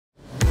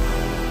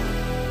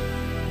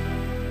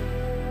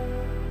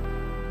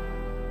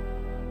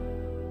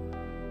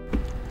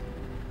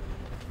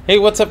Hey,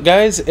 what's up,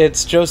 guys?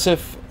 It's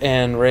Joseph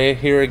and Ray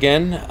here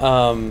again.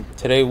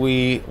 Today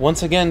we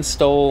once again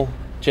stole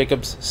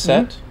Jacob's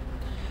set,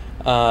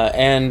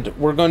 and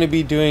we're going to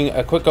be doing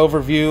a quick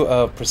overview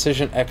of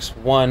Precision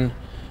X1.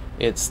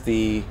 It's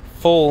the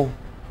full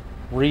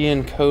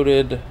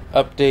re-encoded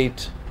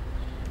update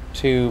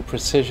to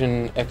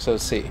Precision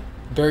XOC.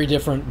 Very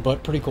different,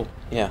 but pretty cool.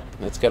 Yeah,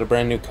 it's got a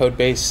brand new code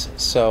base,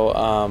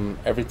 so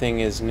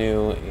everything is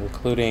new,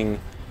 including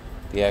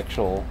the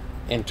actual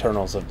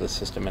internals of the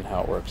system and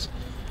how it works.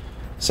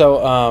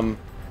 So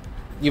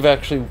you've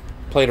actually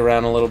played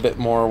around a little bit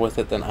more with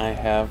it than I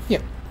have.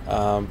 Yeah.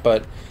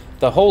 But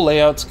the whole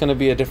layout's going to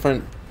be a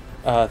different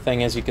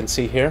thing, as you can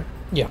see here.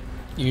 Yeah.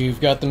 You've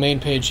got the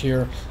main page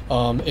here.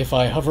 If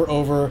I hover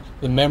over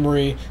the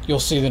memory, you'll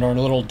see that our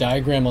little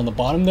diagram on the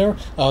bottom there,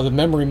 the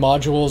memory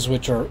modules,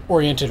 which are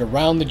oriented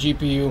around the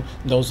GPU,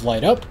 those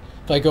light up.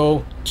 If I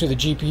go to the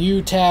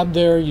GPU tab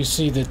there, you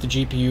see that the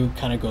GPU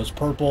kind of goes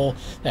purple.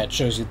 That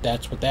shows you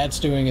that's what that's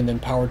doing. And then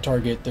power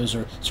target, those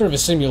are sort of a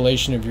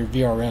simulation of your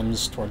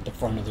VRMs toward the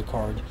front of the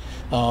card.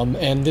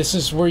 And this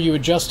is where you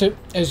adjust it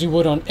as you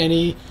would on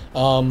any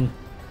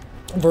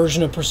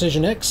version of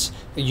Precision X.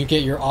 You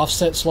get your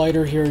offset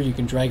slider here. You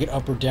can drag it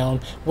up or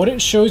down. What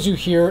it shows you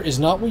here is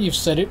not what you've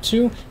set it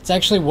to. It's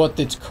actually what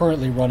it's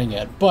currently running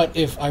at. But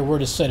if I were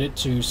to set it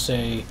to,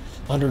 say,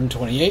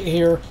 128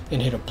 here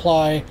and hit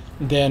apply,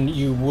 then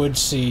you would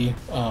see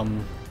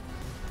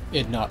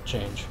it not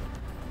change.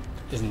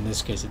 In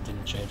this case it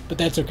didn't change, but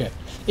that's okay.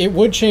 It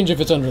would change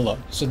if it's under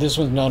load. So this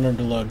one's not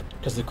under load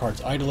because the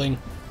card's idling.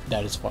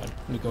 That is fine.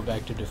 Let me go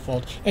back to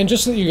default. And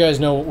just so that you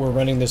guys know what we're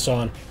running this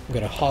on, I'm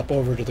going to hop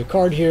over to the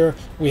card here.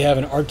 We have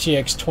an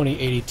RTX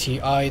 2080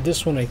 Ti.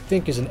 This one I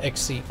think is an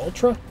XC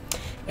Ultra.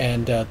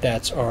 And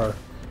that's our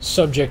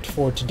subject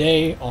for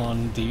today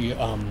on the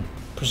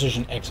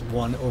Precision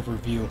X1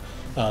 overview.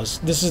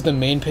 This is the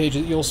main page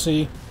that you'll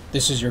see.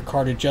 This is your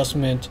card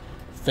adjustment,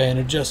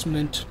 fan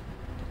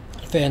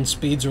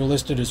speeds are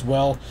listed as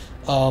well.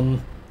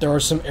 There are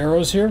some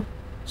arrows here,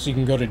 so you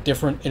can go to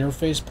different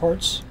interface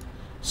parts.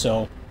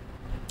 So,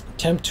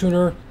 temp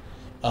tuner,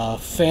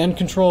 fan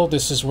control,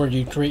 this is where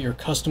you create your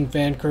custom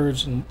fan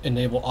curves and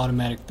enable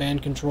automatic fan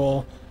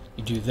control.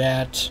 You do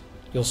that,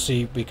 you'll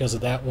see because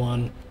of that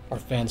one, our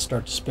fans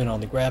start to spin on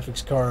the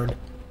graphics card.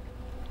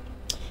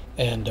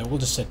 And we'll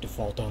just set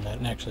default on that,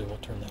 and actually we'll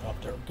turn that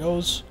off. There it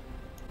goes.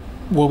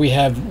 What we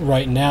have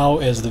right now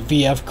is the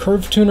VF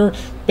Curve Tuner,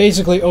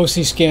 basically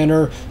OC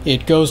scanner.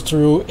 It goes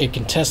through, it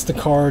can test the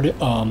card.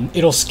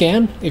 It'll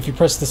scan if you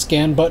press the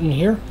scan button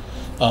here.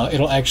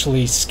 It'll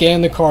actually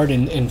scan the card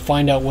and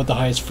find out what the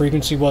highest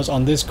frequency was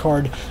on this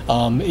card.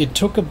 It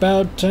took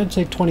about, I'd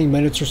say, 20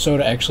 minutes or so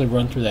to actually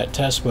run through that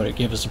test, but it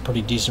gave us a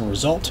pretty decent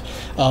result.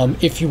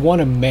 If you want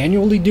to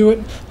manually do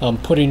it,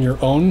 put in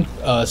your own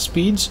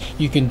speeds,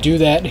 you can do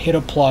that, hit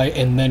apply,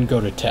 and then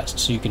go to test.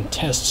 So you can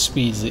test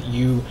speeds that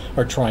you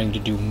are trying to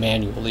do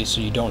manually,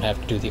 so you don't have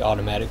to do the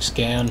automatic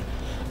scan.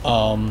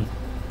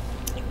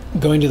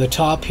 Going to the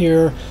top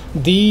here,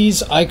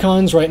 these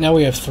icons, right now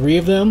we have 3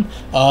 of them.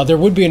 There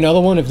would be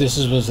another one if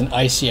this was an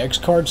ICX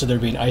card, so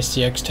there'd be an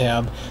ICX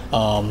tab,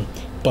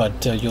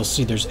 but you'll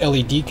see there's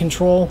LED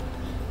control.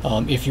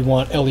 If you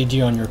want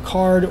LED on your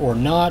card or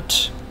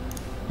not,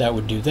 that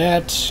would do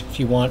that. If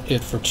you want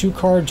it for 2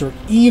 cards, or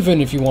even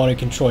if you want to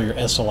control your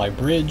SLI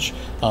bridge,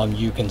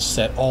 you can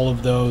set all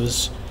of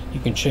those.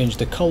 You can change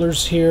the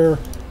colors here,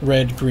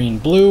 red, green,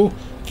 blue.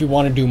 If you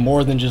want to do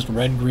more than just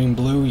red, green,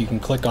 blue, you can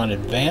click on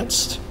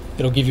advanced.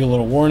 It'll give you a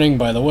little warning,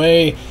 by the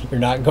way, you're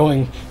not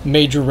going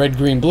major red,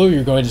 green, blue,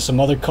 you're going to some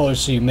other colors,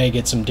 so you may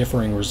get some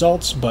differing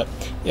results, but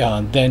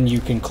then you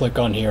can click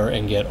on here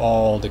and get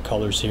all the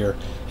colors here,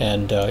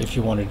 and if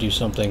you want to do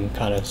something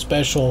kind of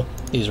special,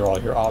 these are all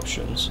your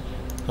options.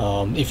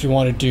 If you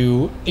want to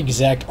do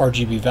exact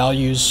RGB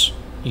values,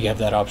 you have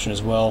that option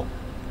as well,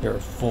 your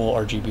full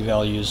RGB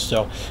values,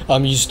 so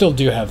you still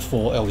do have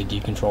full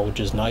LED control, which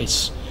is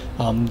nice.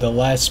 The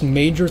last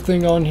major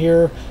thing on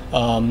here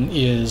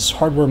is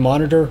hardware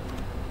monitor.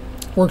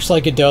 Works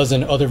like it does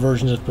in other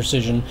versions of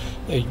Precision.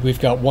 We've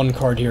got one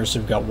card here,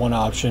 so we've got one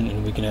option,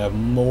 and we can have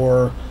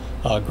more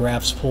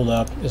graphs pulled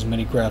up, as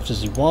many graphs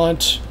as you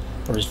want,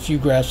 or as few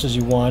graphs as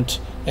you want.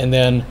 And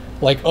then,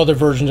 like other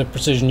versions of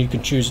Precision, you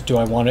can choose, do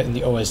I want it in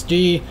the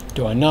OSD?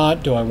 Do I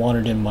not? Do I want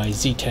it in my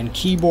Z10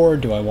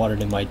 keyboard? Do I want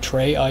it in my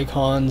tray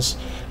icons?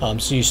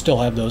 So you still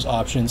have those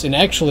options. And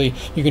actually,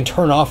 you can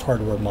turn off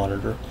hardware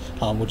monitor,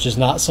 which is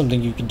not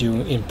something you can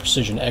do in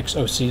Precision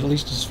XOC, at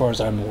least as far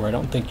as I'm aware. I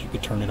don't think you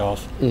could turn it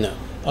off. No.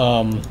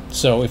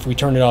 So if we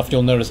turn it off,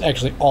 you'll notice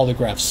actually all the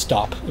graphs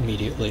stop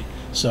immediately.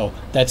 So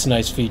that's a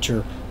nice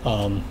feature.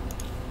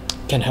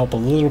 Can help a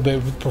little bit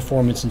with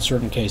performance in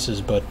certain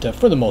cases, but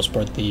for the most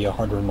part, the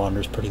hardware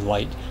monitor is pretty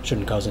light.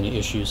 Shouldn't cause any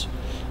issues.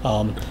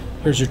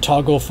 Here's your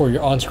toggle for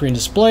your on-screen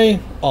display,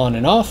 on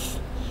and off,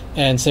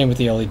 and same with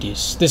the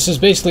LEDs. This is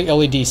basically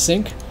LED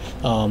sync.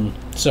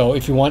 So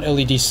if you want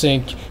LED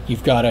sync,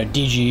 you've got a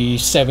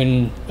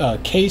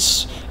DG7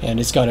 case, and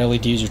it's got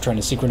LEDs. You're trying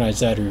to synchronize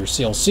that, or your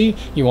CLC.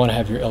 You want to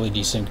have your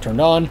LED sync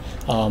turned on,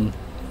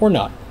 or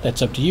not.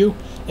 That's up to you.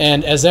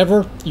 And as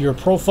ever, your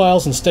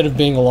profiles, instead of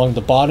being along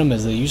the bottom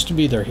as they used to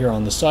be, they're here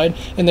on the side,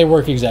 and they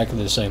work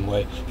exactly the same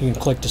way. You can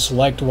click to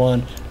select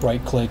one,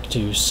 right click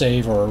to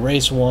save or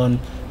erase one.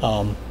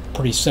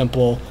 Pretty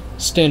simple.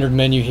 Standard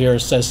menu here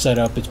says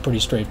setup. It's pretty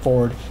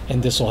straightforward,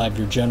 and this will have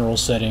your general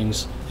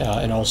settings,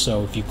 and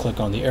also if you click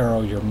on the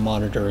arrow, your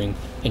monitoring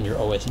and your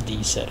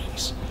OSD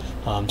settings.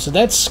 So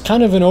that's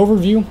kind of an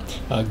overview,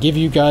 give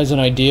you guys an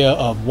idea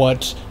of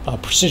what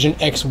Precision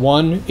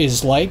X1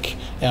 is like,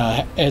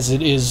 as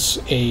it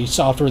is a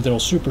software that will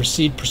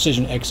supersede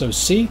Precision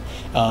XOC,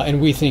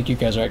 and we think you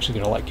guys are actually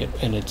going to like it,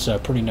 and it's a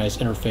pretty nice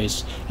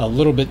interface, a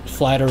little bit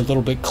flatter, a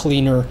little bit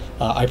cleaner.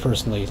 I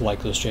personally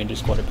like those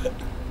changes quite a bit.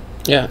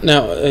 Yeah.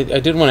 Now, I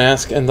did want to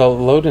ask, and the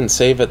load and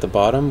save at the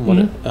bottom, what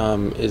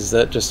is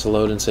that just to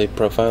load and save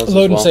profiles as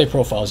well? Load and save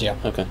profiles, yeah.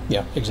 Okay.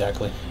 Yeah,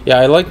 exactly. Yeah,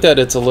 I like that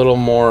it's a little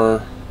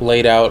more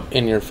laid out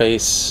in your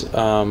face,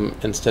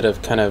 instead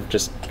of kind of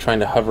just trying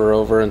to hover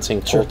over and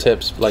seeing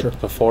tooltips like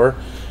before.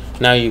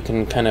 Now you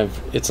can kind of,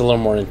 it's a little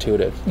more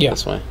intuitive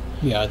this way.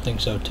 Yeah, I think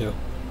so too.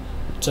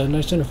 It's a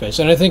nice interface,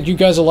 and I think you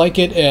guys will like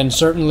it, and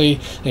certainly,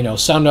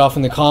 sound off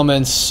in the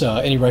comments,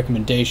 any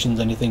recommendations,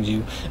 anything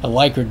you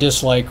like or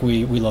dislike.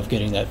 We love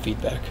getting that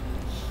feedback.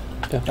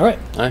 Yeah. All right.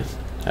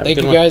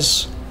 Thank you,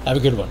 guys. Have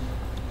a good one.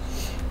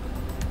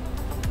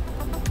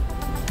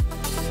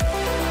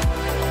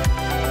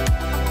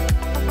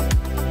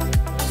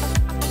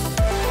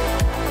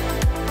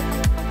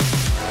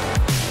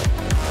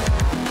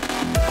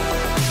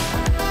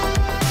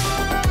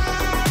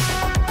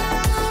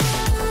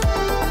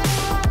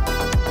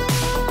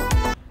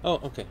 Oh,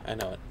 okay, I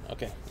know it.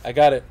 Okay, I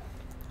got it.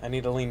 I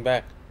need to lean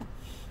back.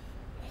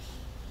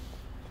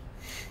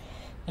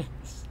 We're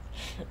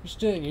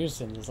still in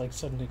unison. It's like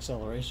sudden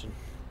acceleration.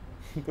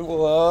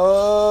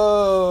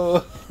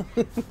 Whoa!